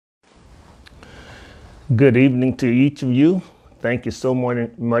Good evening to each of you. Thank you so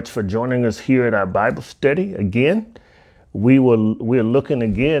much for joining us here at our Bible study again. We're looking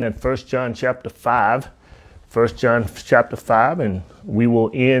again at 1 John chapter 5. 1 John chapter 5, and we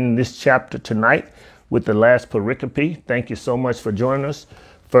will end this chapter tonight with the last pericope. Thank you so much for joining us.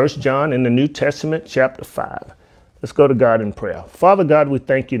 1 John in the New Testament, chapter 5. Let's go to God in prayer. Father God, we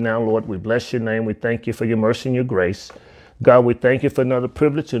thank you now, Lord. We bless your name. We thank you for your mercy and your grace. God, we thank you for another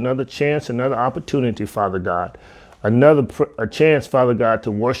privilege, another chance, another opportunity, Father God. A chance, Father God,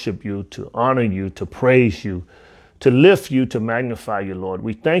 to worship you, to honor you, to praise you, to lift you, to magnify you, Lord.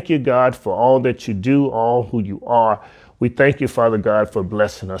 We thank you, God, for all that you do, all who you are. We thank you, Father God, for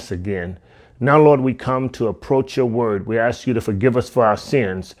blessing us again. Now, Lord, we come to approach your word. We ask you to forgive us for our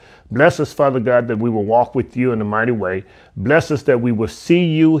sins. Bless us, Father God, that we will walk with you in a mighty way. Bless us that we will see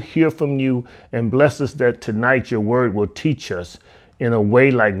you, hear from you, and bless us that tonight your word will teach us in a way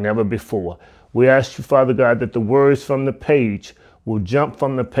like never before. We ask you, Father God, that the words from the page will jump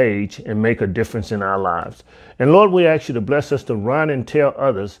from the page and make a difference in our lives. And Lord, we ask you to bless us to run and tell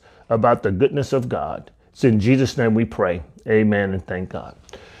others about the goodness of God. It's in Jesus' name we pray. Amen and thank God.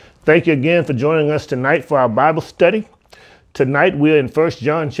 Thank you again for joining us tonight for our Bible study. Tonight we're in 1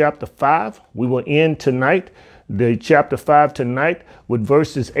 John chapter 5. We will end tonight, the chapter 5 tonight, with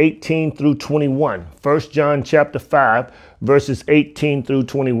verses 18 through 21. 1 John chapter 5, verses 18 through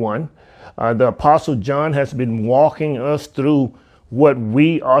 21. The Apostle John has been walking us through what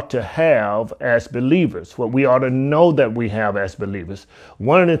we ought to have as believers, what we ought to know that we have as believers.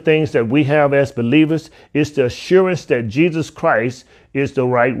 One of the things that we have as believers is the assurance that Jesus Christ is the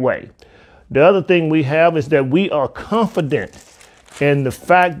right way. The other thing we have is that we are confident in the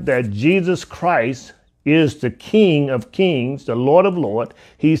fact that Jesus Christ is the King of Kings, the Lord of Lords.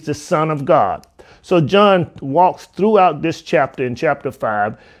 He's the Son of God. So John walks throughout this chapter in chapter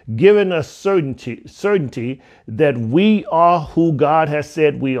 5, giving us certainty that we are who God has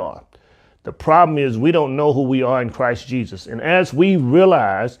said we are. The problem is we don't know who we are in Christ Jesus. And as we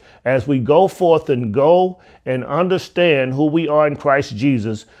realize, as we go forth and go and understand who we are in Christ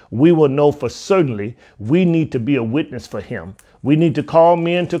Jesus, we will know for certainly we need to be a witness for him. We need to call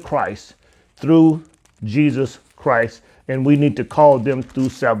men to Christ through Jesus Christ, and we need to call them to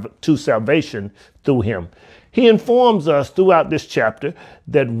salvation through him. He informs us throughout this chapter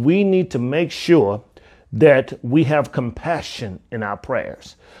that we need to make sure that we have compassion in our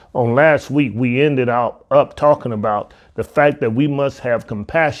prayers. On last week, we ended up talking about the fact that we must have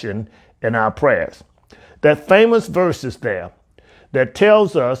compassion in our prayers. That famous verse is there that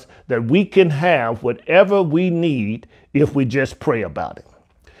tells us that we can have whatever we need if we just pray about it.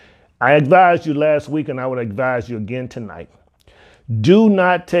 I advised you last week, and I would advise you again tonight. Do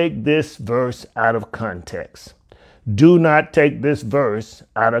not take this verse out of context. Do not take this verse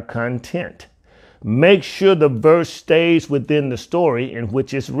out of content. Make sure the verse stays within the story in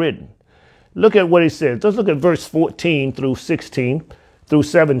which it's written. Look at what he says. Let's look at verse 14 through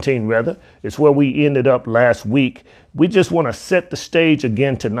 17 rather. It's where we ended up last week. We just want to set the stage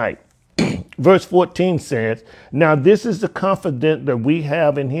again tonight. Verse 14 says, "Now this is the confidence that we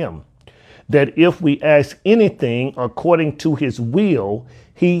have in him, that if we ask anything according to his will,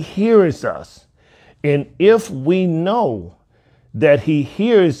 he hears us. And if we know that he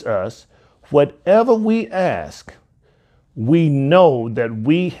hears us, whatever we ask, we know that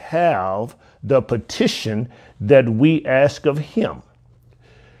we have the petition that we ask of him."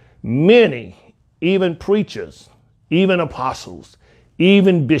 Many, even preachers, even apostles,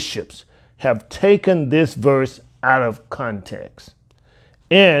 even bishops, have taken this verse out of context.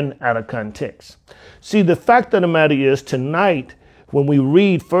 See, the fact of the matter is tonight, when we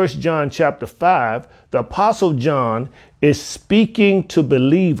read 1 John chapter 5, the Apostle John is speaking to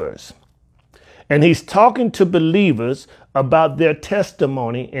believers. And he's talking to believers about their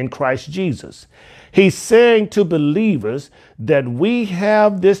testimony in Christ Jesus. He's saying to believers that we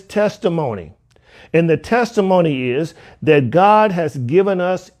have this testimony. And the testimony is that God has given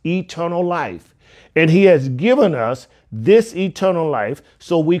us eternal life. And he has given us this eternal life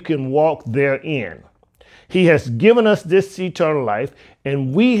so we can walk therein. He has given us this eternal life,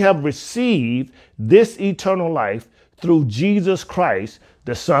 and we have received this eternal life through Jesus Christ,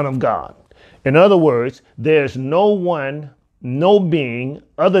 the Son of God. In other words, there's no being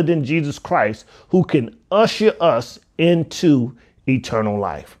other than Jesus Christ who can usher us into eternal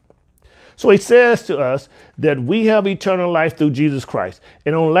life. So he says to us that we have eternal life through Jesus Christ.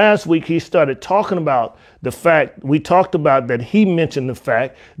 And on last week, he started talking about the fact, we talked about that he mentioned the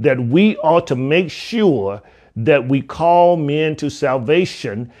fact that we ought to make sure that we call men to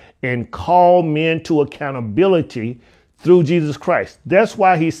salvation and call men to accountability through Jesus Christ. That's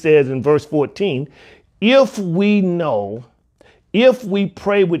why he says in verse 14, if we know, if we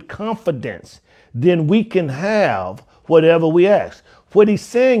pray with confidence, then we can have whatever we ask. What he's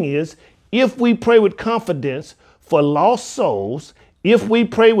saying is, if we pray with confidence for lost souls, if we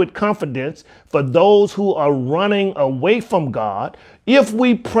pray with confidence for those who are running away from God, if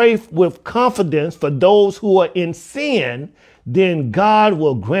we pray with confidence for those who are in sin, then God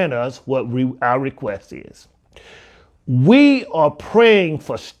will grant us what our request is. We are praying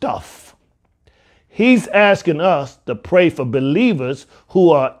for stuff. He's asking us to pray for believers who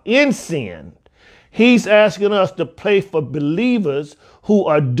are in sin. He's asking us to pray for believers who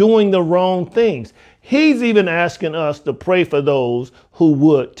are doing the wrong things. He's even asking us to pray for those who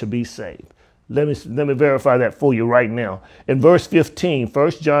would to be saved. Let me verify that for you right now. In verse 15,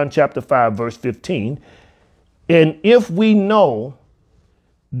 1 John chapter 5, verse 15. And if we know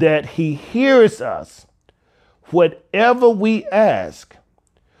that he hears us, whatever we ask,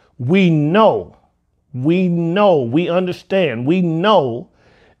 we understand, we know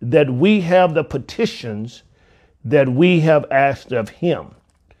that we have the petitions that we have asked of him.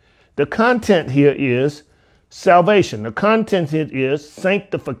 The content here is salvation. The content here is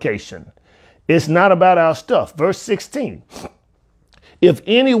sanctification. It's not about our stuff. Verse 16. If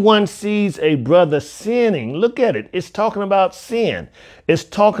anyone sees a brother sinning, look at it. It's talking about sin. It's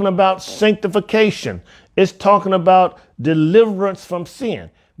talking about sanctification. It's talking about deliverance from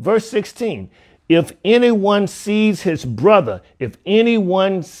sin. Verse 16. If anyone sees his brother, if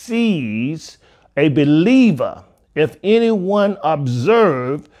anyone sees a believer, if anyone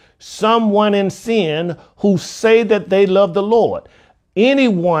observe someone in sin who say that they love the Lord,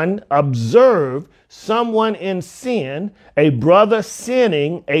 anyone observe someone in sin, a brother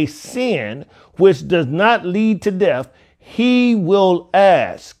sinning a sin which does not lead to death, he will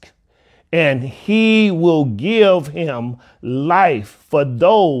ask and he will give him life for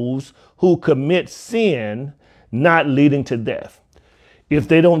those who commit sin not leading to death. If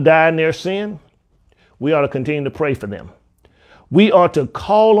they don't die in their sin, we ought to continue to pray for them. We ought to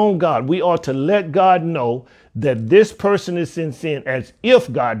call on God. We ought to let God know that this person is in sin, as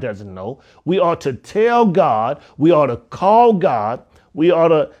if God doesn't know. We ought to tell God. We ought to call God. We ought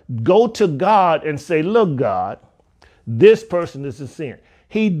to go to God and say, look, God, this person is in sin.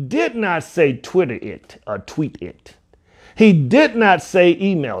 He did not say Twitter it or tweet it. He did not say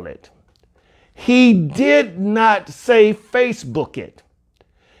email it. He did not say Facebook it.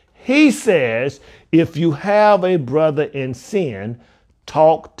 He says, if you have a brother in sin,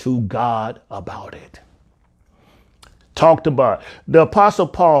 talk to God about it. Talk to God. The Apostle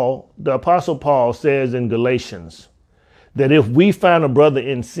Paul says in Galatians that if we find a brother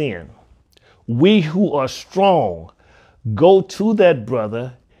in sin, we who are strong go to that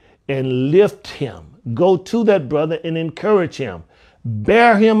brother and lift him. Go to that brother and encourage him.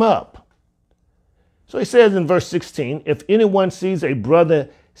 Bear him up. So he says in verse 16, if anyone sees a brother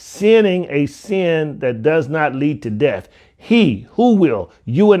sinning a sin that does not lead to death, he who will,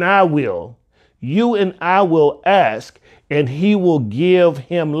 you and I will ask, and he will give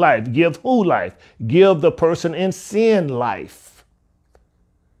him life. Give who life? Give the person in sin life.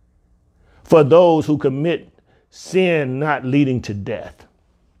 For those who commit sin not leading to death.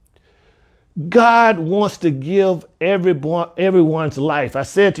 God wants to give everyone's life. I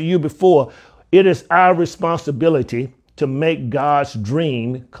said to you before, it is our responsibility to make God's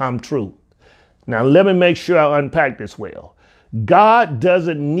dream come true. Now, let me make sure I unpack this well. God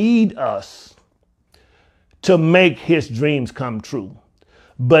doesn't need us to make his dreams come true.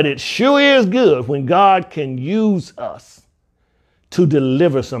 But it sure is good when God can use us to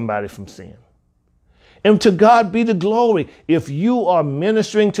deliver somebody from sin. And to God be the glory. If you are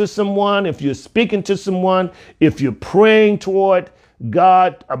ministering to someone, if you're speaking to someone, if you're praying toward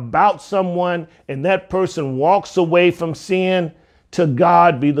God about someone and that person walks away from sin, to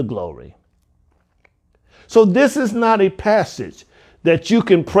God be the glory. So this is not a passage that you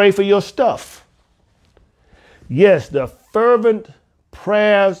can pray for your stuff. Yes, the fervent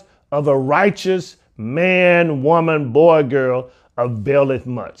prayers of a righteous man, woman, boy, girl availeth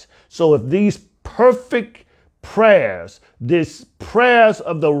much. So if these perfect prayers, these prayers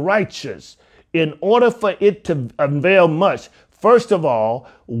of the righteous, in order for it to avail much, first of all,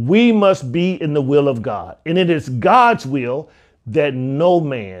 we must be in the will of God. And it is God's will that no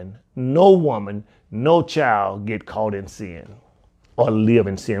man, no woman, no child get caught in sin or live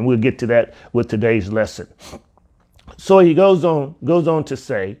in sin. We'll get to that with today's lesson. So he goes on to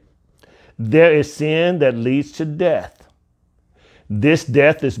say, there is sin that leads to death. This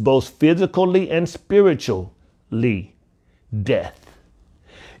death is both physically and spiritually death.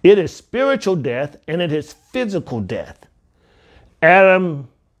 It is spiritual death and it is physical death. Adam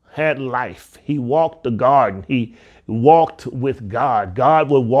had life. He walked the garden. He walked with God. God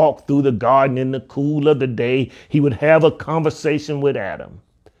would walk through the garden in the cool of the day. He would have a conversation with Adam,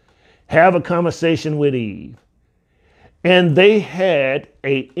 have a conversation with Eve. And they had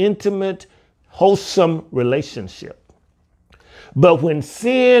an intimate, wholesome relationship. But when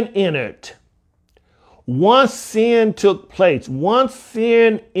sin entered, once sin took place, once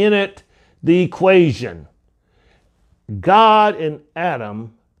sin entered the equation, God and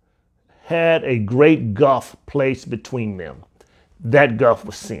Adam had a great gulf placed between them. That gulf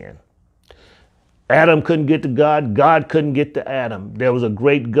was sin. Adam couldn't get to God. God couldn't get to Adam. There was a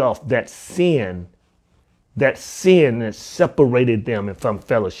great gulf, that sin that separated them from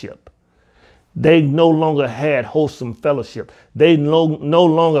fellowship. They no longer had wholesome fellowship. They no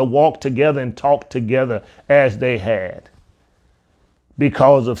longer walked together and talked together as they had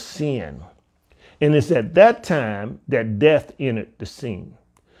because of sin. And it's at that time that death entered the scene.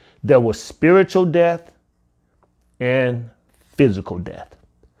 There was spiritual death and physical death.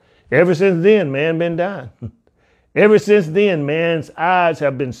 Ever since then, man been dying. Ever since then, man's eyes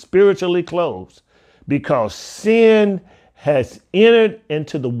have been spiritually closed because sin has entered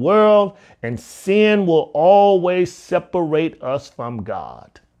into the world, and sin will always separate us from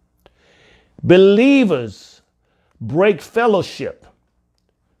God. Believers break fellowship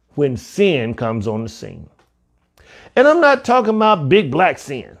when sin comes on the scene. And I'm not talking about big black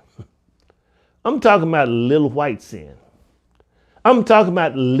sin. I'm talking about little white sin. I'm talking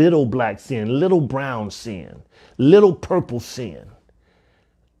about little black sin, little brown sin, little purple sin,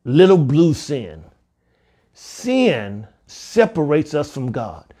 little blue sin. Sin separates us from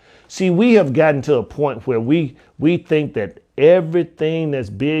God. See, we have gotten to a point where we think that everything that's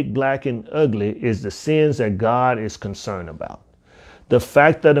big, black, and ugly is the sins that God is concerned about. The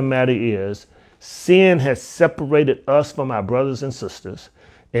fact of the matter is, sin has separated us from our brothers and sisters,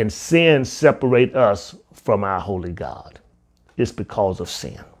 and sin separates us from our holy God. It's because of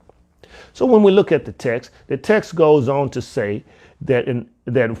sin. So when we look at the text goes on to say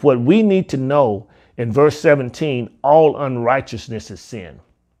that what we need to know in verse 17, all unrighteousness is sin.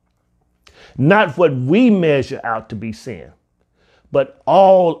 Not what we measure out to be sin, but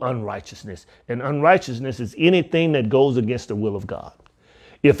all unrighteousness. And unrighteousness is anything that goes against the will of God.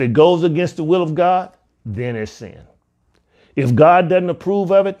 If it goes against the will of God, then it's sin. If God doesn't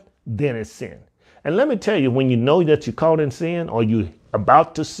approve of it, then it's sin. And let me tell you, when you know that you're caught in sin, or you're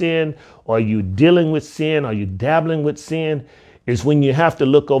about to sin, or you're dealing with sin, or you're dabbling with sin, is when you have to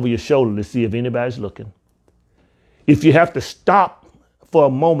look over your shoulder to see if anybody's looking. If you have to stop for a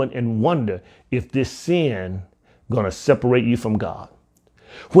moment and wonder if this sin going to separate you from God.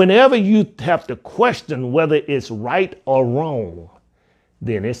 Whenever you have to question whether it's right or wrong,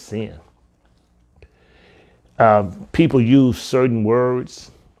 then it's sin. People use certain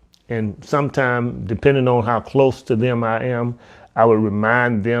words, and sometimes, depending on how close to them I am, I would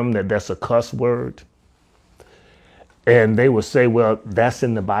remind them that that's a cuss word. And they would say, well, that's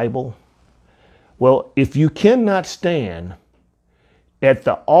in the Bible. Well, if you cannot stand at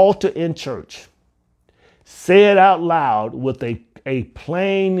the altar in church, say it out loud with a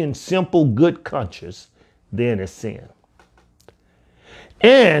plain and simple good conscience, then it's sin.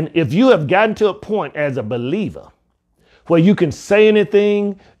 And if you have gotten to a point as a believer where you can say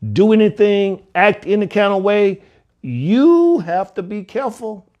anything, do anything, act any kind of way, you have to be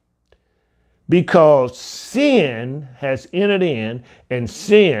careful, because sin has entered in and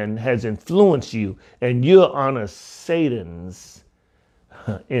sin has influenced you, and you're under Satan's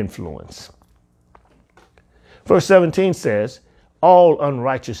influence. Verse 17 says, all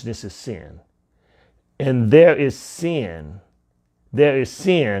unrighteousness is sin, and there is sin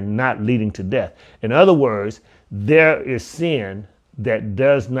not leading to death. In other words, there is sin that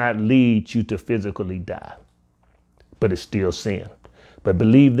does not lead you to physically die, but it's still sin. But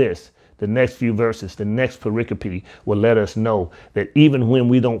believe this, the next few verses, the next pericope will let us know that even when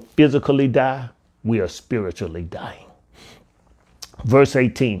we don't physically die, we are spiritually dying. Verse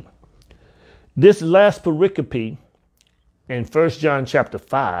 18. This last pericope in 1 John chapter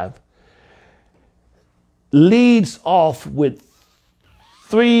 5 leads off with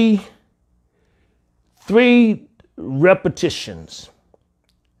three repetitions.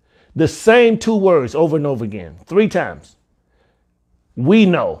 The same two words over and over again, 3 times. We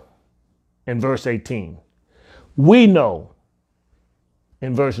know in verse 18. We know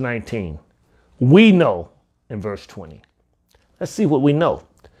in verse 19. We know in verse 20. Let's see what we know.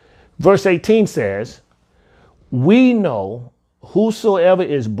 Verse 18 says, we know whosoever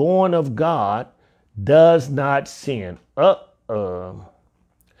is born of God does not sin.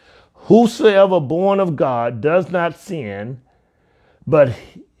 Whosoever born of God does not sin, but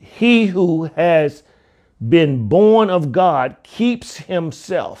he who has been born of God keeps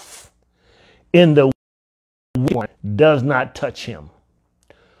himself, and the one does not touch him.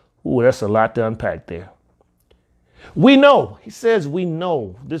 Ooh, that's a lot to unpack there. We know, he says we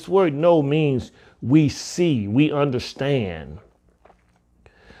know. This word know means we see, we understand.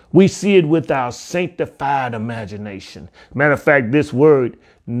 We see it with our sanctified imagination. Matter of fact, this word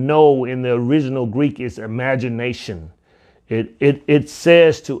know in the original Greek is imagination. It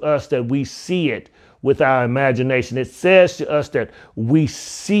says to us that we see it with our imagination. It says to us that we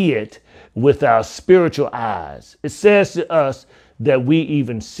see it with our spiritual eyes. It says to us that we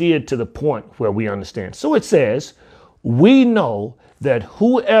even see it to the point where we understand. So it says, we know that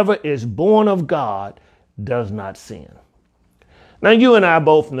whoever is born of God does not sin. Now, you and I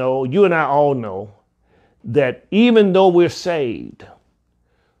both know, you and I all know that even though we're saved,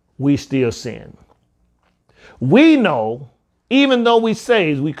 we still sin. We know, even though we're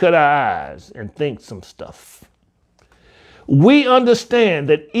saved, we cut our eyes and think some stuff. We understand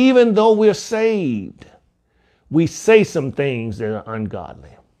that even though we're saved, we say some things that are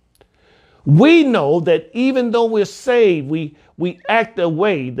ungodly. We know that even though we're saved, we act a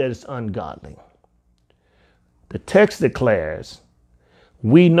way that is ungodly. The text declares,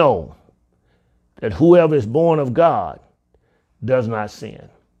 we know that whoever is born of God does not sin.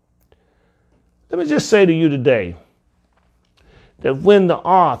 Let me just say to you today that when the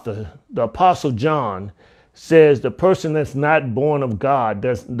author, the Apostle John, says the person that's not born of God,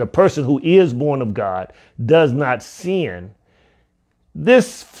 the person who is born of God does not sin,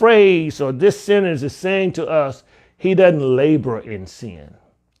 this phrase or this sentence is saying to us, he doesn't labor in sin.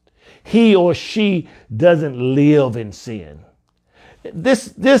 He or she doesn't live in sin.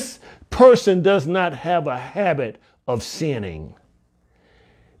 This person does not have a habit of sinning.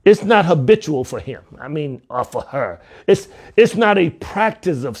 It's not habitual for him. Or for her. It's not a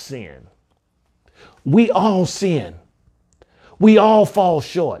practice of sin. We all sin. We all fall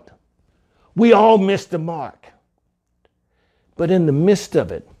short. We all miss the mark. But in the midst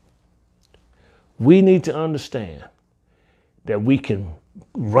of it, we need to understand that we can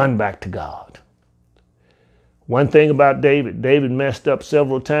run back to God. One thing about David messed up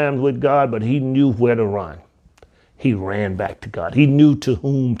several times with God, but he knew where to run. He ran back to God. He knew to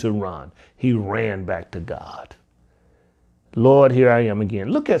whom to run. He ran back to God. Lord, here I am again.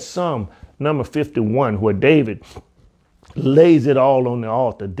 Look at Psalm number 51, where David lays it all on the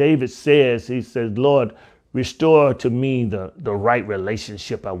altar. David says, he says, Lord, restore to me the right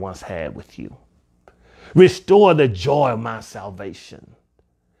relationship I once had with you. Restore the joy of my salvation.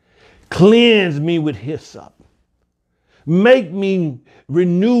 Cleanse me with hyssop. Renew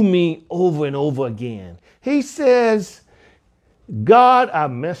me over and over again. He says, God, I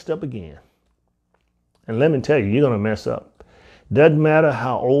messed up again. And let me tell you, you're going to mess up. Doesn't matter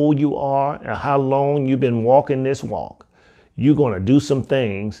how old you are or how long you've been walking this walk. You're going to do some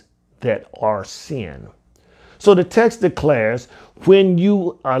things that are sin. So the text declares, when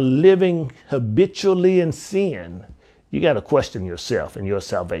you are living habitually in sin, you got to question yourself and your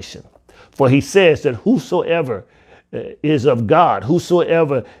salvation. For he says that whosoever is of God,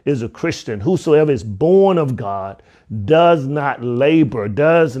 whosoever is a Christian, whosoever is born of God, does not labor,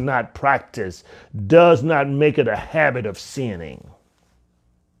 does not practice, does not make it a habit of sinning.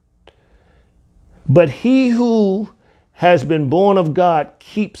 But he who has been born of God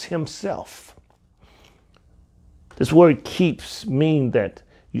keeps himself. This word keeps means that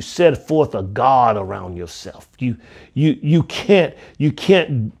you set forth a guard around yourself. You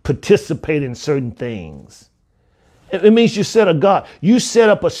can't participate in certain things. It means you set a guard. You set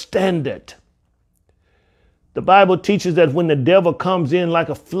up a standard. The Bible teaches that when the devil comes in like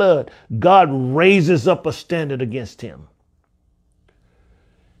a flood, God raises up a standard against him.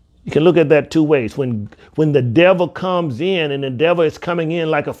 You can look at that two ways. When the devil comes in and the devil is coming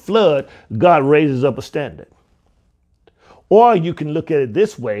in like a flood, God raises up a standard. Or you can look at it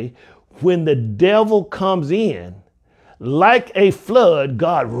this way. When the devil comes in like a flood,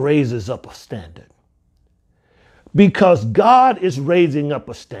 God raises up a standard. Because God is raising up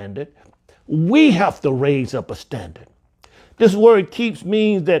a standard, we have to raise up a standard. This word keeps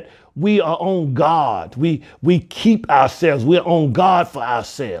means that we are on guard. We keep ourselves. We're on guard for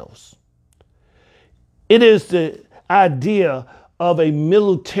ourselves. It is the idea of a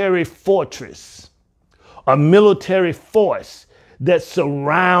military fortress, a military force that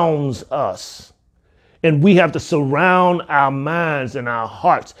surrounds us. And we have to surround our minds and our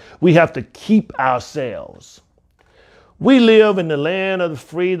hearts. We have to keep ourselves. We live in the land of the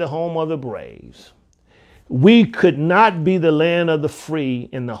free, the home of the braves. We could not be the land of the free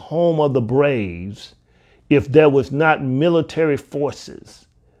and the home of the braves if there was not military forces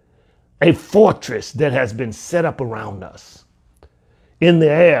a fortress that has been set up around us in the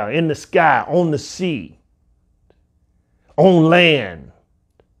air, in the sky, on the sea, on land,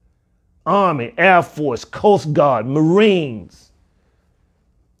 Army, Air Force, Coast Guard, Marines.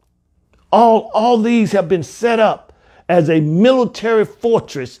 All these have been set up as a military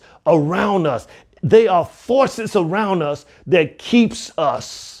fortress around us. They are forces around us that keeps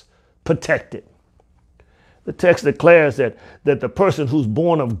us protected. The text declares that the person who's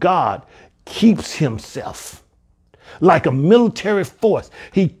born of God keeps himself like a military force.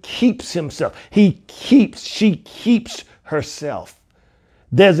 He keeps himself. She keeps herself.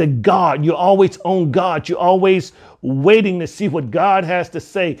 There's a guard. You're always on guard. You're always waiting to see what God has to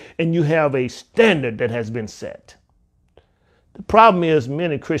say, and you have a standard that has been set. The problem is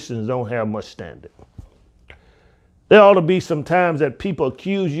many Christians don't have much standard. There ought to be some times that people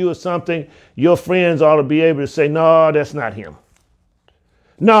accuse you of something. Your friends ought to be able to say, no, that's not him.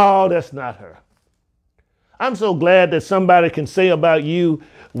 No, that's not her. I'm so glad that somebody can say about you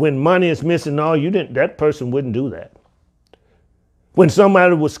when money is missing, no, you didn't, that person wouldn't do that. When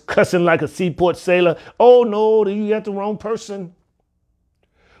somebody was cussing like a seaport sailor, oh no, you got the wrong person.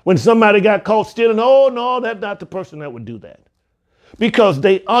 When somebody got caught stealing, oh no, that's not the person that would do that. Because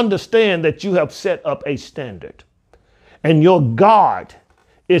they understand that you have set up a standard. And your guard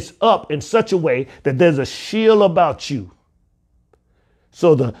is up in such a way that there's a shield about you.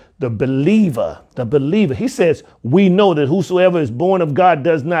 So the believer, he says, we know that whosoever is born of God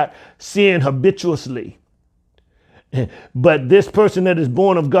does not sin habitually. But this person that is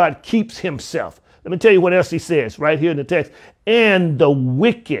born of God keeps himself. Let me tell you what else he says right here in the text. And the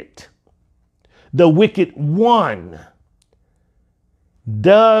wicked one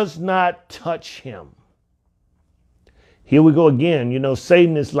does not touch him. Here we go again. You know,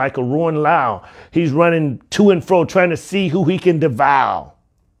 Satan is like a roaring lion. He's running to and fro, trying to see who he can devour.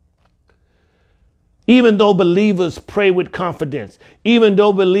 Even though believers pray with confidence, even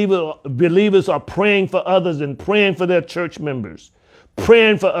though believers are praying for others and praying for their church members,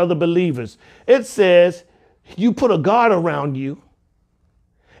 praying for other believers, it says you put a guard around you.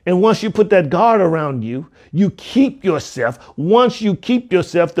 And once you put that guard around you, you keep yourself. Once you keep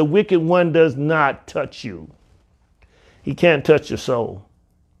yourself, the wicked one does not touch you. He can't touch your soul.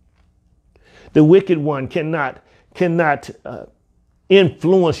 The wicked one cannot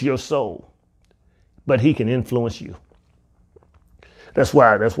influence your soul, but he can influence you. That's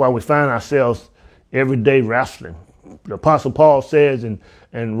why we find ourselves every day wrestling. The Apostle Paul says in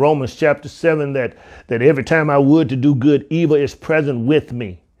Romans chapter 7 that every time I would to do good, evil is present with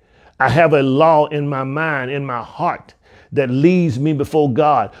me. I have a law in my mind, in my heart, that leads me before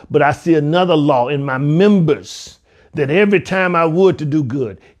God. But I see another law in my members, that every time I would to do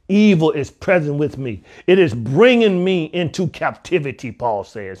good, evil is present with me. It is bringing me into captivity, Paul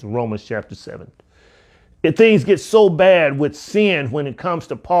says in Romans chapter 7. Things get so bad with sin when it comes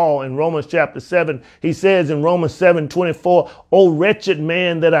to Paul in Romans chapter 7. He says in Romans 7:24, "O wretched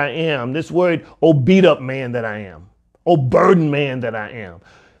man that I am." This word, "O beat up man that I am." "O burdened man that I am."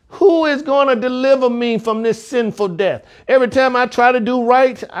 Who is going to deliver me from this sinful death? Every time I try to do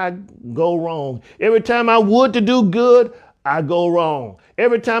right, I go wrong. Every time I would to do good, I go wrong.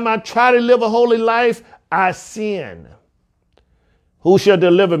 Every time I try to live a holy life, I sin. Who shall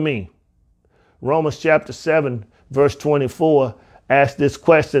deliver me? Romans chapter 7, verse 24 asks this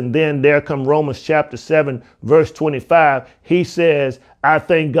question. Then there come Romans chapter 7, verse 25. He says, I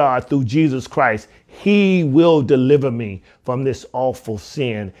thank God through Jesus Christ. He will deliver me from this awful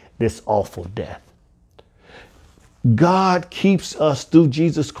sin, this awful death. God keeps us through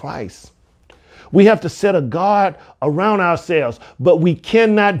Jesus Christ. We have to set a guard around ourselves, but we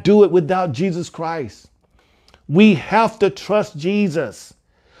cannot do it without Jesus Christ. We have to trust Jesus.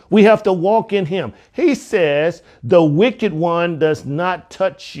 We have to walk in him. He says the wicked one does not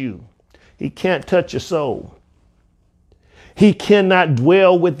touch you. He can't touch your soul. He cannot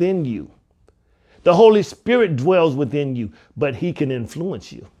dwell within you. The Holy Spirit dwells within you, but he can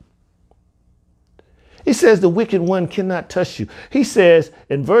influence you. He says the wicked one cannot touch you. He says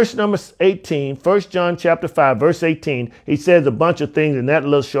in verse number 18, 1 John chapter 5, verse 18, he says a bunch of things in that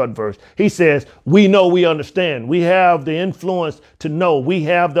little short verse. He says, we know, we understand. We have the influence to know. We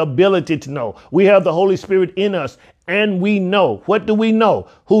have the ability to know. We have the Holy Spirit in us, and we know. What do we know?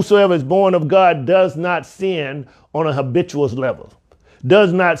 Whosoever is born of God does not sin on a habitual level,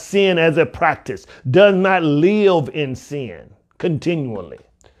 does not sin as a practice, does not live in sin continually.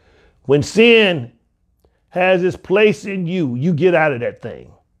 When sin has its place in you, you get out of that thing.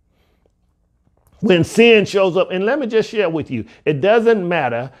 When sin shows up, and let me just share with you, it doesn't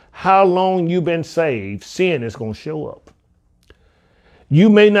matter how long you've been saved, sin is going to show up. You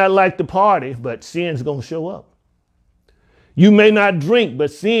may not like the party, but sin's going to show up. You may not drink,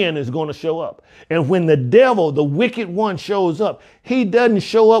 but sin is going to show up. And when the devil, the wicked one, shows up, he doesn't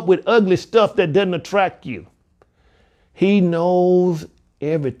show up with ugly stuff that doesn't attract you. He knows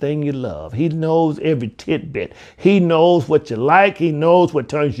everything you love. He knows every tidbit. He knows what you like. He knows what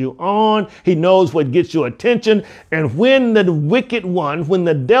turns you on. He knows what gets your attention. And when the wicked one, when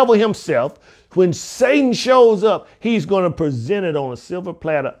the devil himself, when Satan shows up, he's going to present it on a silver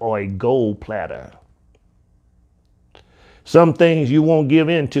platter or a gold platter. Some things you won't give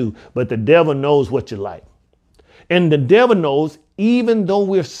into, but the devil knows what you like. And the devil knows, even though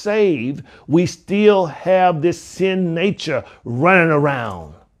we're saved, we still have this sin nature running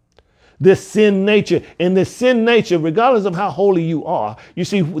around. This sin nature. And this sin nature, regardless of how holy you are, you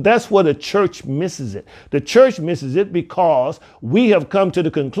see, that's where the church misses it. The church misses it because we have come to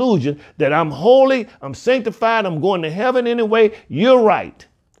the conclusion that I'm holy, I'm sanctified, I'm going to heaven anyway. You're right.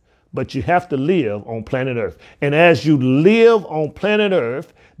 But you have to live on planet Earth. And as you live on planet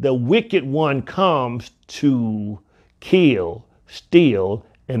Earth, the wicked one comes to kill, steal,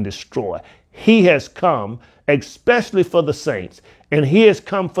 and destroy. He has come especially for the saints, and he has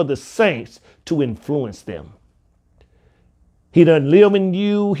come for the saints to influence them. He doesn't live in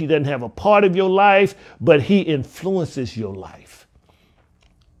you. He doesn't have a part of your life, but he influences your life.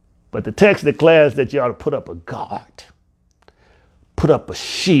 But the text declares that you ought to put up a guard. Put up a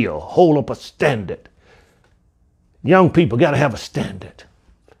shield, hold up a standard. Young people got to have a standard.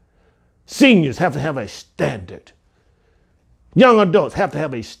 Seniors have to have a standard. Young adults have to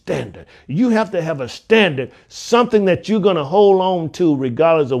have a standard. You have to have a standard, something that you're going to hold on to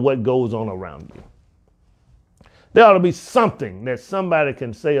regardless of what goes on around you. There ought to be something that somebody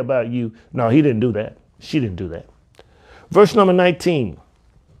can say about you. No, he didn't do that. She didn't do that. Verse number 19.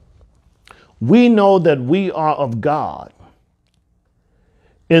 We know that we are of God,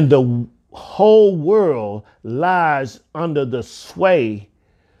 and the whole world lies under the sway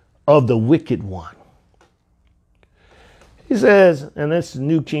of the wicked one. He says, and that's the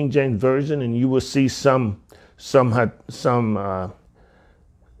New King James Version, and you will see some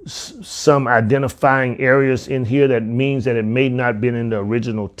identifying areas in here that means that it may not been in the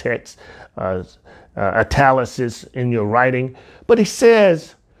original text, italics in your writing. But he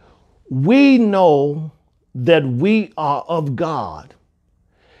says, we know that we are of God,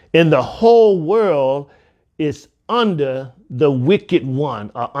 and the whole world is under the wicked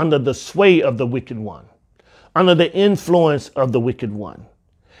one, or under the sway of the wicked one, under the influence of the wicked one.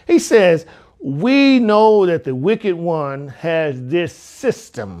 He says, we know that the wicked one has this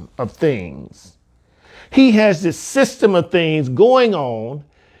system of things. He has this system of things going on,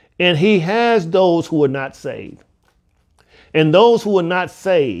 and he has those who are not saved. And those who are not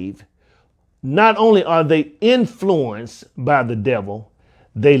saved, not only are they influenced by the devil,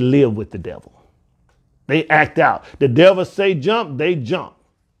 they live with the devil. They act out. The devil say jump, they jump.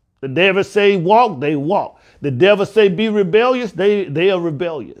 The devil say walk, they walk. The devil say be rebellious, they are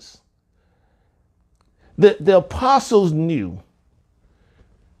rebellious. The apostles knew,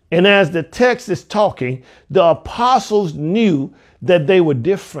 and as the text is talking, the apostles knew that they were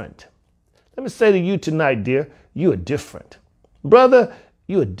different. Let me say to you tonight, dear, you are different. Brother,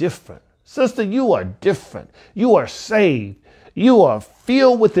 you are different. Sister, you are different. You are saved. You are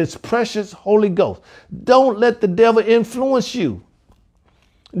filled with his precious Holy Ghost. Don't let the devil influence you.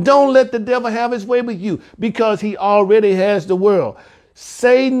 Don't let the devil have his way with you, because he already has the world.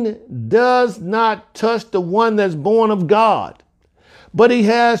 Satan does not touch the one that's born of God, but he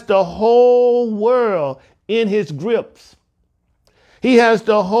has the whole world in his grips. He has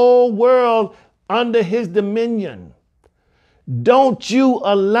the whole world under his dominion. Don't you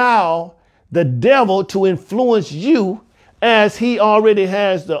allow the devil to influence you, as he already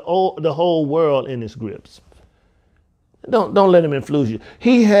has the whole world in his grips. Don't let him influence you.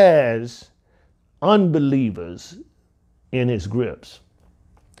 He has unbelievers in his grips.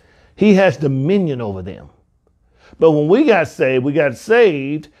 He has dominion over them. But when we got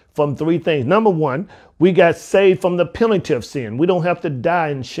saved from three things. Number one, we got saved from the penalty of sin. We don't have to die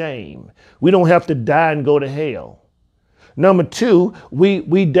in shame. We don't have to die and go to hell. Number two,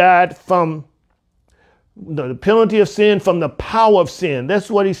 we died from the penalty of sin, from the power of sin.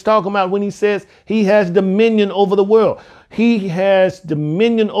 That's what he's talking about when he says he has dominion over the world. He has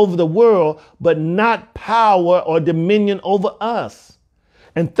dominion over the world, but not power or dominion over us.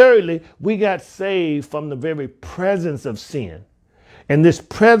 And thirdly, we got saved from the very presence of sin. And this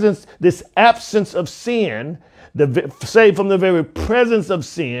presence, this absence of sin, saved from the very presence of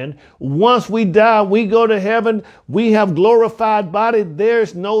sin. Once we die, we go to heaven. We have glorified body.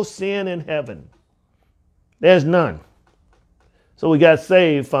 There's no sin in heaven. There's none. So we got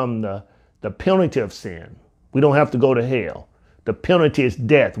saved from the penalty of sin. We don't have to go to hell. The penalty is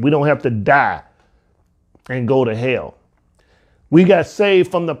death. We don't have to die and go to hell. We got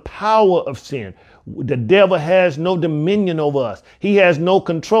saved from the power of sin. The devil has no dominion over us. He has no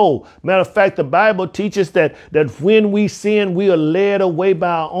control. Matter of fact, the Bible teaches that when we sin, we are led away by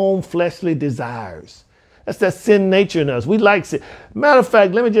our own fleshly desires. That's that sin nature in us. We like sin. Matter of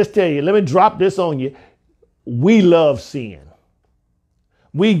fact, let me just tell you, let me drop this on you. We love sin.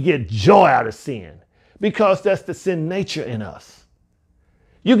 We get joy out of sin because that's the sin nature in us.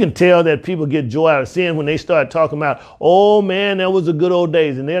 You can tell that people get joy out of sin when they start talking about, oh man, that was the good old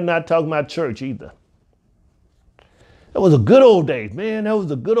days. And they're not talking about church either. That was the good old days, man. That was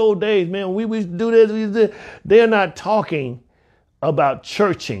the good old days, man. We used to do this. We used to. They're not talking about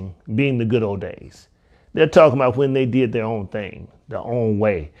churching being the good old days. They're talking about when they did their own thing, their own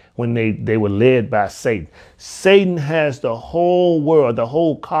way, when they were led by Satan. Satan has the whole world, the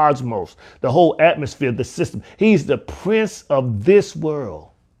whole cosmos, the whole atmosphere, the system. He's the prince of this world.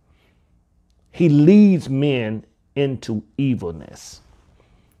 He leads men into evilness.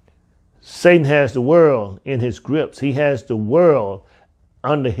 Satan has the world in his grips. He has the world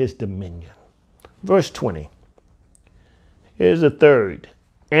under his dominion. Verse 20. Here's the third.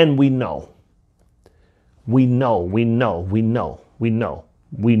 And we know. We know.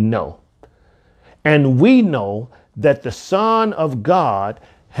 And we know that the Son of God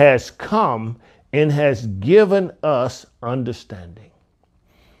has come and has given us understanding.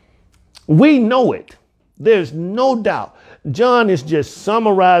 We know it. There's no doubt. John is just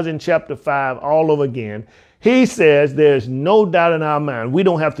summarizing chapter 5 all over again. He says there's no doubt in our mind. We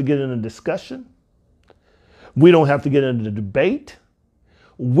don't have to get into discussion. We don't have to get into debate.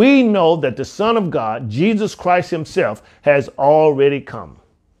 We know that the Son of God, Jesus Christ himself, has already come.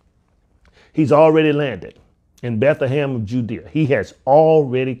 He's already landed in Bethlehem of Judea. He has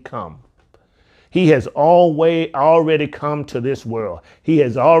already come. He has already come to this world. He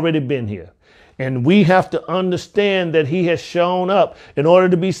has already been here. And we have to understand that he has shown up. In order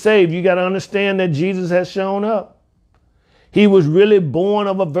to be saved, you got to understand that Jesus has shown up. He was really born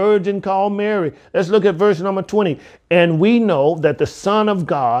of a virgin called Mary. Let's look at verse number 20. And we know that the Son of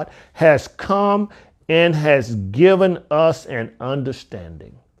God has come and has given us an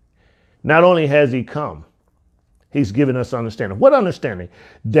understanding. Not only has he come, he's given us understanding. What understanding?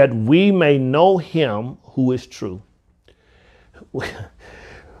 That we may know him who is true.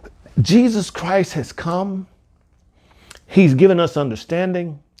 Jesus Christ has come. He's given us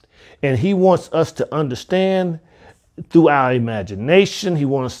understanding, and he wants us to understand through our imagination. He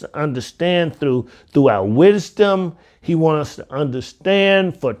wants us to understand through our wisdom. He wants us to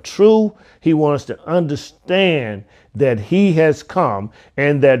understand for true. He wants us to understand that he has come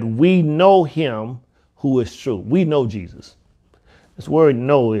and that we know him who is true. We know Jesus. This word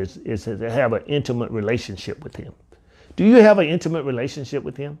know is to have an intimate relationship with him. Do you have an intimate relationship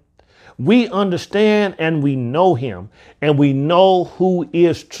with him? We understand and we know him, and we know who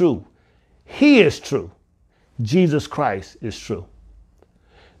is true. He is true. Jesus Christ is true.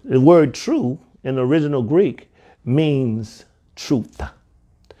 The word true in the original Greek means truth.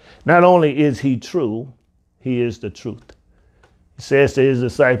 Not only is he true, he is the truth. He says to his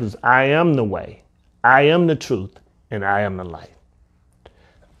disciples, I am the way, I am the truth, and I am the life.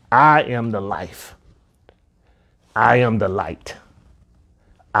 I am the life. I am the light.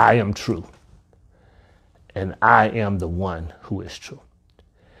 I am true. And I am the one who is true.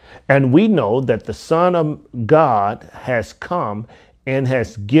 And we know that the Son of God has come and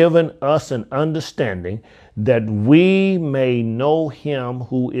has given us an understanding that we may know him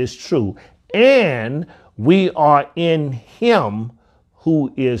who is true. And we are in him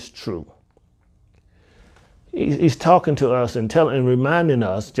who is true. He's talking to us and reminding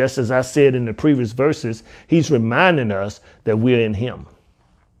us, just as I said in the previous verses, he's reminding us that we're in him.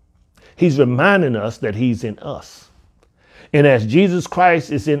 He's reminding us that he's in us. And as Jesus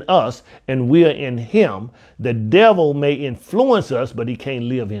Christ is in us and we are in him, the devil may influence us, but he can't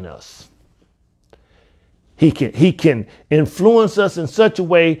live in us. He can influence us in such a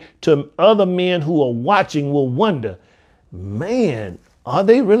way to other men who are watching will wonder, man, are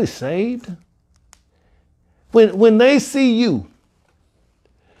they really saved? When they see you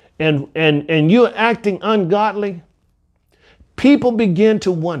and you're acting ungodly, people begin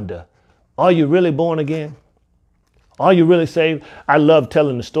to wonder, are you really born again? Are you really saved? I love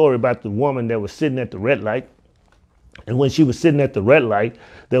telling the story about the woman that was sitting at the red light. And when she was sitting at the red light,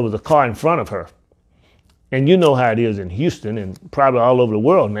 there was a car in front of her. And you know how it is in Houston and probably all over the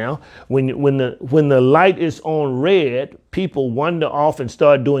world now. When the light is on red, people wander off and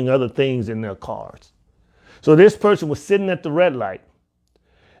start doing other things in their cars. So this person was sitting at the red light.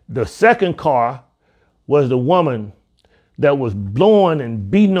 The second car was the woman that was blowing and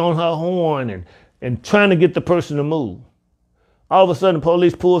beating on her horn and trying to get the person to move. All of a sudden, the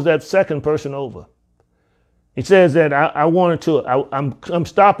police pulls that second person over. He says that I'm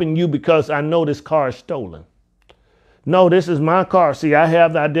stopping you because I know this car is stolen. No, this is my car. See, I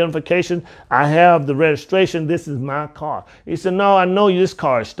have the identification. I have the registration. This is my car. He said, no, I know this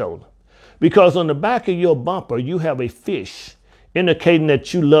car is stolen. Because on the back of your bumper, you have a fish indicating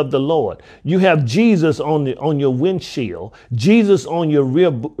that you love the Lord. You have Jesus on your windshield, Jesus on your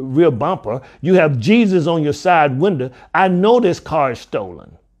rear bumper. You have Jesus on your side window. I know this car is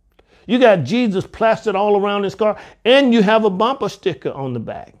stolen. You got Jesus plastered all around this car, and you have a bumper sticker on the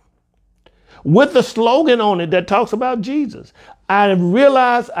back with a slogan on it that talks about Jesus. I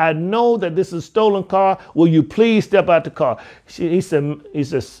realize, I know that this is a stolen car. Will you please step out the car? She said,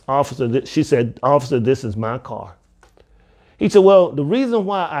 officer, this is my car. He said, well, the reason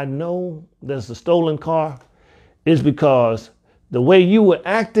why I know that it's a stolen car is because the way you were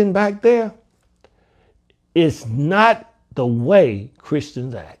acting back there is not the way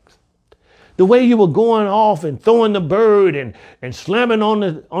Christians act. The way you were going off and throwing the bird and slamming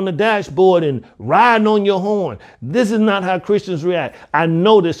on the dashboard and riding on your horn. This is not how Christians react. I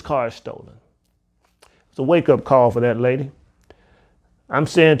know this car is stolen. It's a wake-up call for that lady. I'm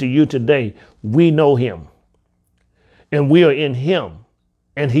saying to you today, we know him. And we are in him,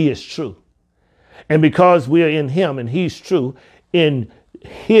 and he is true. And because we are in him and he's true, in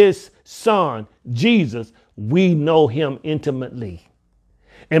his son, Jesus, we know him intimately.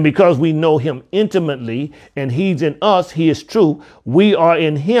 And because we know him intimately and he's in us, he is true. We are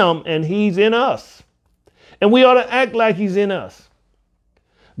in him and he's in us. And we ought to act like he's in us.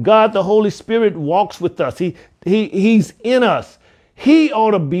 God, the Holy Spirit, walks with us. He's in us. He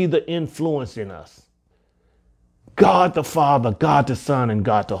ought to be the influence in us. God the Father, God the Son, and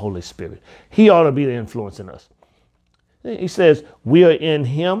God the Holy Spirit. He ought to be the influence in us. He says, we are in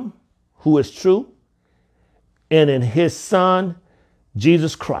him who is true and in his son,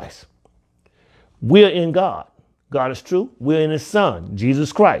 Jesus Christ. We're in God. God is true. We're in his son,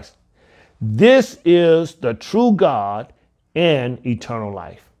 Jesus Christ. This is the true God and eternal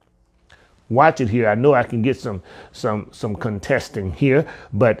life. Watch it here. I know I can get some contesting here,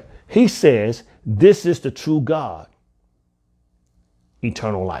 but he says, this is the true God,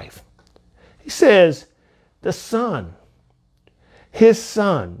 eternal life. He says, the Son, his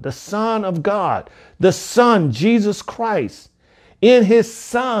Son, the Son of God, the Son, Jesus Christ. In his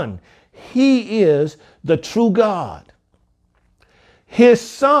Son, he is the true God. His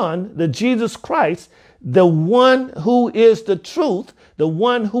Son, the Jesus Christ, the one who is the truth, the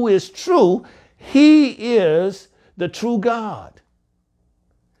one who is true, he is the true God.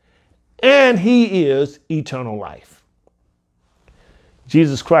 And he is eternal life.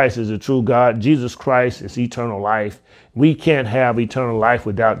 Jesus Christ is the true God. Jesus Christ is eternal life. We can't have eternal life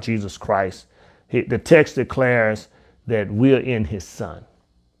without Jesus Christ. The text declares that we're in his Son,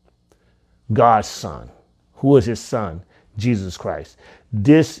 God's Son. Who is his Son? Jesus Christ.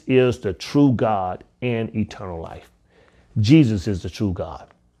 This is the true God and eternal life. Jesus is the true God.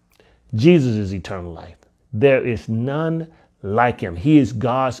 Jesus is eternal life. There is none like him. He is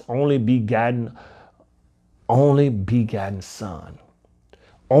God's only begotten Son,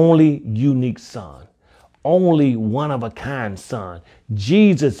 only unique Son, only one of a kind Son.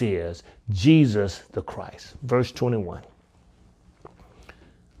 Jesus is Jesus the Christ. Verse 21.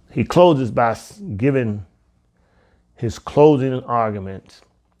 He closes by giving his closing argument.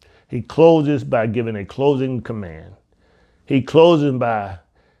 He closes by giving a closing command. He closes by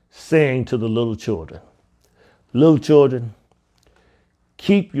saying to the little children,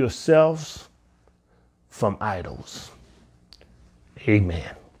 keep yourselves from idols.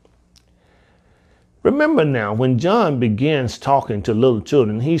 Amen. Remember now, when John begins talking to little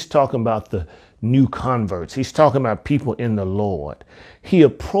children, he's talking about the new converts. He's talking about people in the Lord. He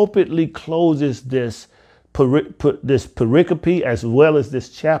appropriately closes this pericope as well as this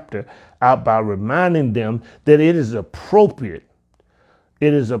chapter out by reminding them that it is appropriate.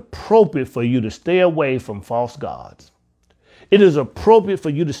 It is appropriate for you to stay away from false gods. It is appropriate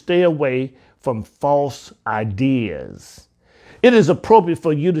for you to stay away from false ideas. It is appropriate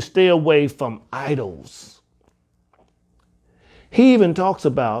for you to stay away from idols. He even talks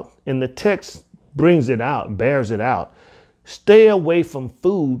about, and the text brings it out, bears it out, stay away from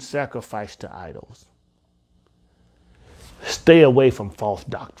food sacrificed to idols. Stay away from false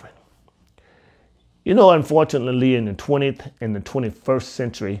doctrine. You know, unfortunately, in the 20th and the 21st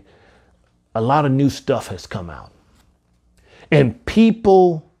century, a lot of new stuff has come out. And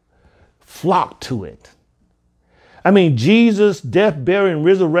people flock to it. I mean, Jesus' death, burial, and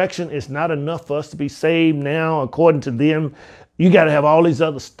resurrection is not enough for us to be saved now. According to them, you got to have all these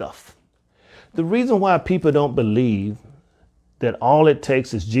other stuff. The reason why people don't believe that all it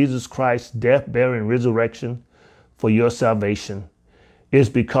takes is Jesus Christ's death, burial, and resurrection for your salvation is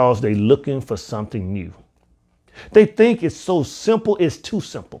because they're looking for something new. They think it's so simple, it's too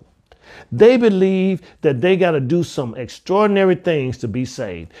simple. They believe that they got to do some extraordinary things to be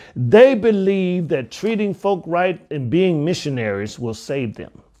saved. They believe that treating folk right and being missionaries will save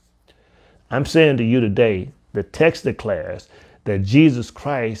them. I'm saying to you today, the text declares that Jesus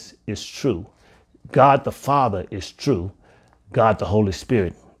Christ is true. God the Father is true. God the Holy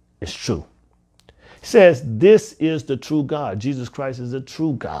Spirit is true. He says this is the true God. Jesus Christ is the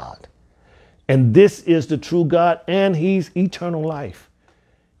true God. And this is the true God, and he's eternal life.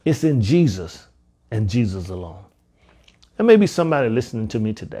 It's in Jesus and Jesus alone. There may be somebody listening to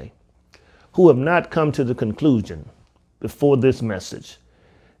me today who have not come to the conclusion before this message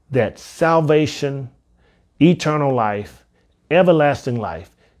that salvation, eternal life, everlasting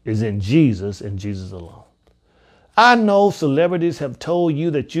life is in Jesus and Jesus alone. I know celebrities have told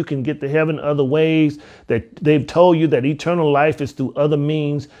you that you can get to heaven other ways, that they've told you that eternal life is through other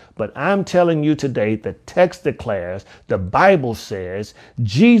means. But I'm telling you today, the text declares, the Bible says,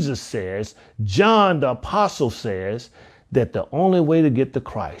 Jesus says, John the apostle says that the only way to get to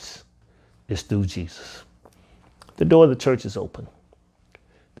Christ is through Jesus. The door of the church is open.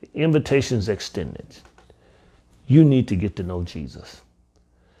 The invitation is extended. You need to get to know Jesus.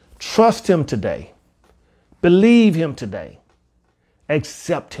 Trust him today. Believe him today.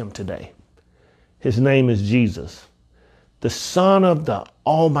 Accept him today. His name is Jesus, the Son of the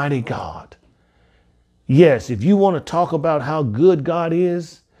Almighty God. Yes, if you want to talk about how good God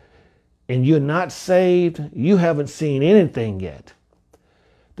is and you're not saved, you haven't seen anything yet.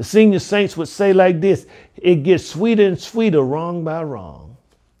 The senior saints would say like this: it gets sweeter and sweeter wrong by wrong.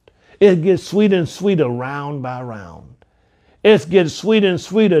 It gets sweeter and sweeter round by round. It gets sweeter and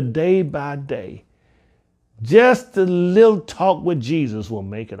sweeter day by day. Just a little talk with Jesus will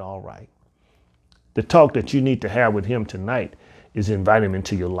make it all right. The talk that you need to have with him tonight is invite him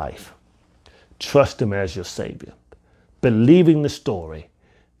into your life. Trust him as your Savior. Believing the story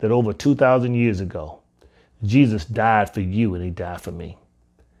that over 2,000 years ago, Jesus died for you and he died for me.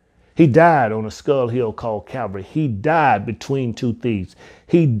 He died on a skull hill called Calvary. He died between two thieves.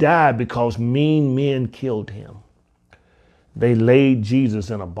 He died because mean men killed him. They laid Jesus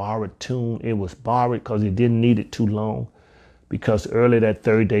in a borrowed tomb. It was borrowed because he didn't need it too long, because early that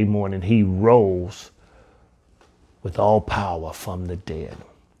third day morning, he rose with all power from the dead.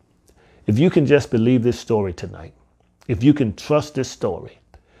 If you can just believe this story tonight, if you can trust this story,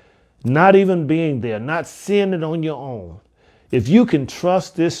 not even being there, not seeing it on your own, if you can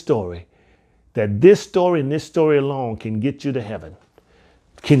trust this story, that this story and this story alone can get you to heaven,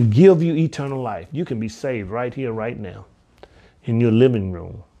 can give you eternal life, you can be saved right here, right now. In your living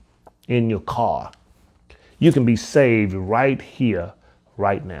room, in your car. You can be saved right here,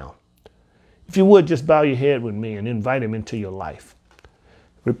 right now. If you would, just bow your head with me and invite him into your life.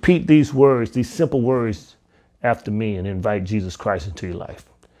 Repeat these words, these simple words after me, and invite Jesus Christ into your life.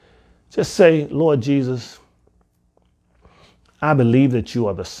 Just say, Lord Jesus, I believe that you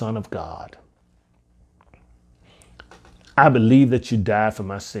are the Son of God. I believe that you died for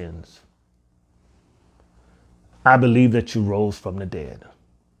my sins. I believe that you rose from the dead.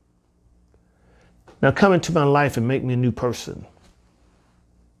 Now come into my life and make me a new person.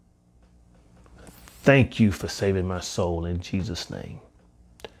 Thank you for saving my soul in Jesus' name.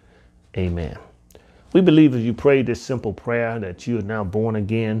 Amen. We believe if you prayed this simple prayer that you are now born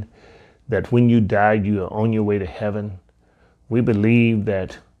again, that when you die, you are on your way to heaven. We believe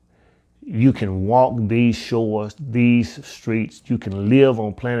that you can walk these shores, these streets. You can live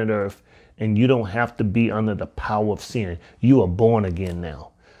on planet Earth, and you don't have to be under the power of sin. You are born again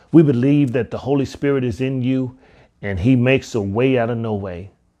now. We believe that the Holy Spirit is in you and he makes a way out of no way.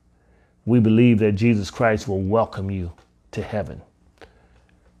 We believe that Jesus Christ will welcome you to heaven.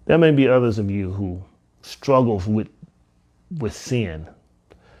 There may be others of you who struggle with sin,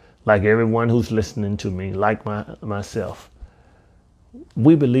 like everyone who's listening to me, like myself.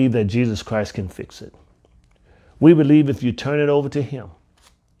 We believe that Jesus Christ can fix it. We believe if you turn it over to him,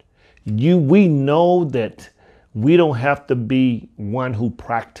 we know that we don't have to be one who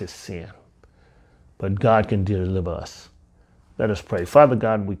practices sin, but God can deliver us. Let us pray. Father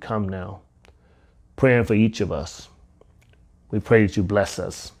God, we come now praying for each of us. We pray that you bless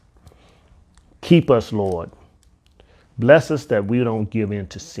us. Keep us, Lord. Bless us that we don't give in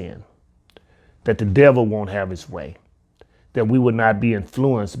to sin, that the devil won't have his way, that we will not be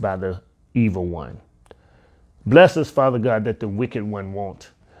influenced by the evil one. Bless us, Father God, that the wicked one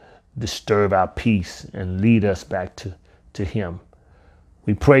won't disturb our peace and lead us back to him.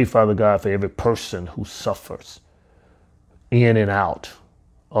 We pray, Father God, for every person who suffers in and out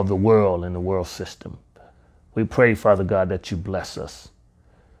of the world and the world system. We pray, Father God, that you bless us.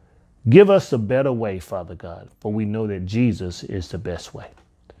 Give us a better way, Father God, for we know that Jesus is the best way.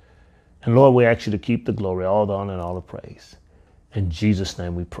 And Lord, we ask you to keep the glory, all the honor, and all the praise. In Jesus'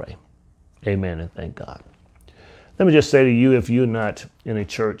 name we pray. Amen and thank God. Let me just say to you, if you're not in a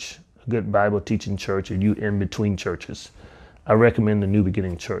church, a good Bible teaching church, and you in between churches, I recommend the New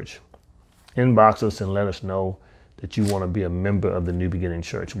Beginning Church. Inbox us and let us know that you want to be a member of the New Beginning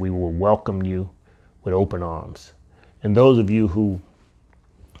Church. We will welcome you with open arms. And those of you who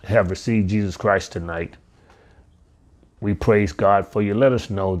have received Jesus Christ tonight, we praise God for you. Let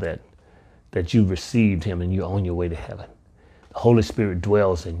us know that you've received him and you're on your way to heaven. The Holy Spirit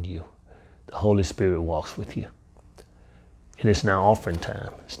dwells in you. The Holy Spirit walks with you. It is now offering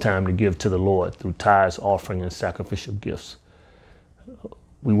time. It's time to give to the Lord through tithes, offering, and sacrificial gifts.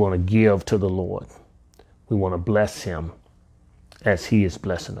 We want to give to the Lord. We want to bless him as he is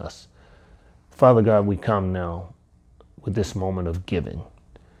blessing us. Father God, we come now with this moment of giving.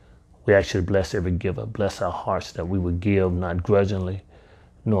 We ask you to bless every giver. Bless our hearts that we would give not grudgingly,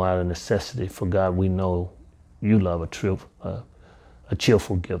 nor out of necessity. For God, we know you love a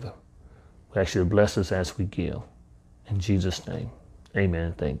cheerful giver. We ask you to bless us as we give. In Jesus' name,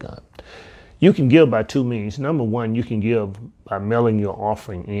 amen. Thank God. You can give by two means. Number one, you can give by mailing your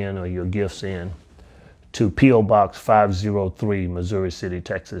offering in or your gifts in to P.O. Box 503, Missouri City,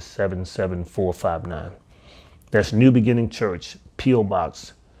 Texas, 77459. That's New Beginning Church, P.O.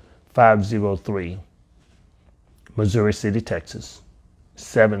 Box 503, Missouri City, Texas,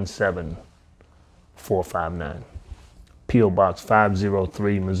 77459. P.O. Box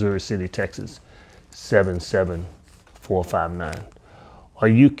 503, Missouri City, Texas, 77459. Or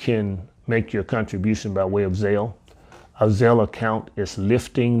you can make your contribution by way of Zelle. Our Zelle account is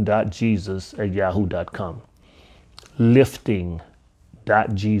Lifting.Jesus at yahoo.com.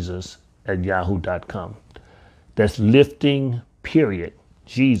 Lifting.Jesus at yahoo.com. That's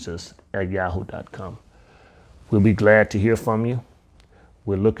lifting.Jesus at yahoo.com. We'll be glad to hear from you.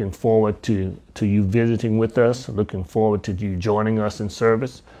 We're looking forward to you visiting with us, looking forward to you joining us in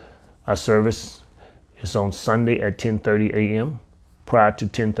service. Our service is on Sunday at 10:30 a.m. Prior to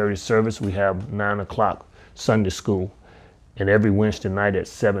 10:30 service, we have 9 o'clock Sunday school. And every Wednesday night at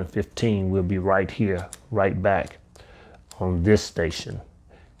 7:15, we'll be right here, right back on this station.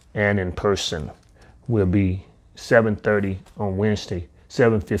 And in person, we'll be 7:30 on Wednesday,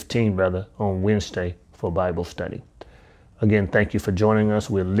 7:15 rather, on Wednesday for Bible study. Again, thank you for joining us.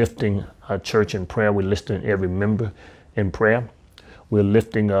 We're lifting our church in prayer. We're lifting every member in prayer. We're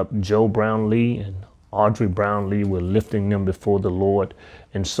lifting up Joe Brownlee and Audrey Brownlee. We're lifting them before the Lord,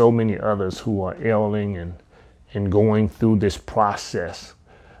 and so many others who are ailing and going through this process.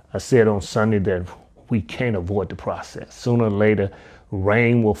 I said on Sunday that we can't avoid the process. Sooner or later,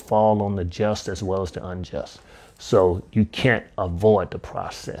 rain will fall on the just as well as the unjust. So you can't avoid the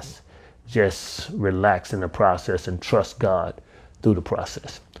process. Just relax in the process and trust God through the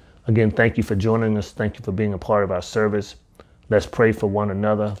process. Again, thank you for joining us. Thank you for being a part of our service. Let's pray for one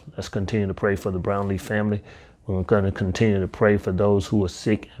another. Let's continue to pray for the Brownlee family. We're going to continue to pray for those who are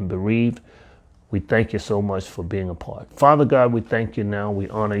sick and bereaved. We thank you so much for being a part. Father God, we thank you now. We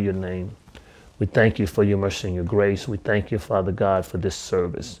honor your name. We thank you for your mercy and your grace. We thank you, Father God, for this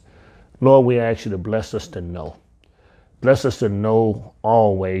service. Lord, we ask you to bless us to know. Bless us to know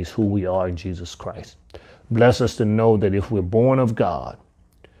always who we are in Jesus Christ. Bless us to know that if we're born of God,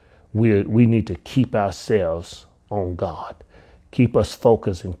 we need to keep ourselves on God. Keep us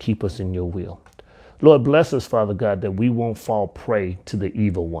focused and keep us in your will. Lord, bless us, Father God, that we won't fall prey to the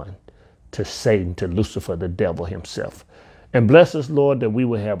evil one, to Satan, to Lucifer, the devil himself. And bless us, Lord, that we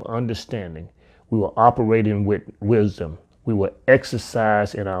will have understanding. We will operate in with wisdom. We will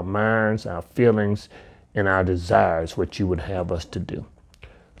exercise in our minds, our feelings, and our desires what you would have us to do.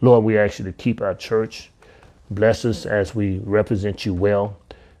 Lord, we ask you to keep our church. Bless us as we represent you well.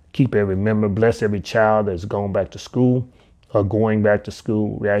 Keep every member. Bless every child that's gone back to school or going back to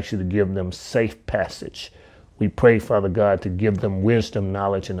school. We ask you to give them safe passage. We pray, Father God, to give them wisdom,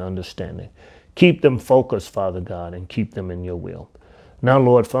 knowledge, and understanding. Keep them focused, Father God, and keep them in your will. Now,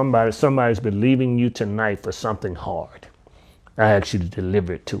 Lord, somebody's believing you tonight for something hard. I ask you to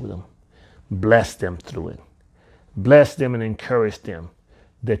deliver it to them. Bless them through it. Bless them and encourage them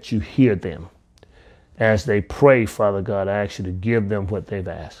that you hear them. As they pray, Father God, I ask you to give them what they've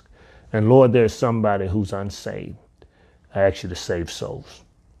asked. And Lord, there's somebody who's unsaved. I ask you to save souls.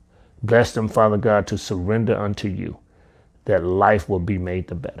 Bless them, Father God, to surrender unto you, that life will be made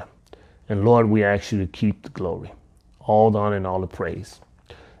the better. And Lord, we ask you to keep the glory, all the honor and all the praise.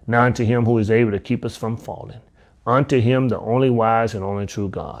 Now unto him who is able to keep us from falling, unto him the only wise and only true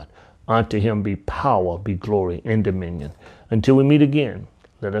God, unto him be power, be glory, and dominion. Until we meet again,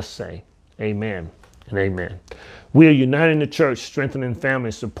 let us say amen and amen. We are uniting the church, strengthening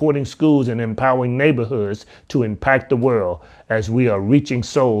families, supporting schools, and empowering neighborhoods to impact the world as we are reaching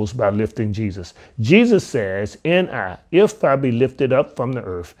souls by lifting Jesus. Jesus says, and I, if I be lifted up from the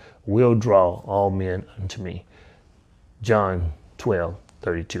earth, will draw all men unto me. John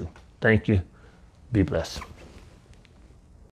 12:32. Thank you. Be blessed.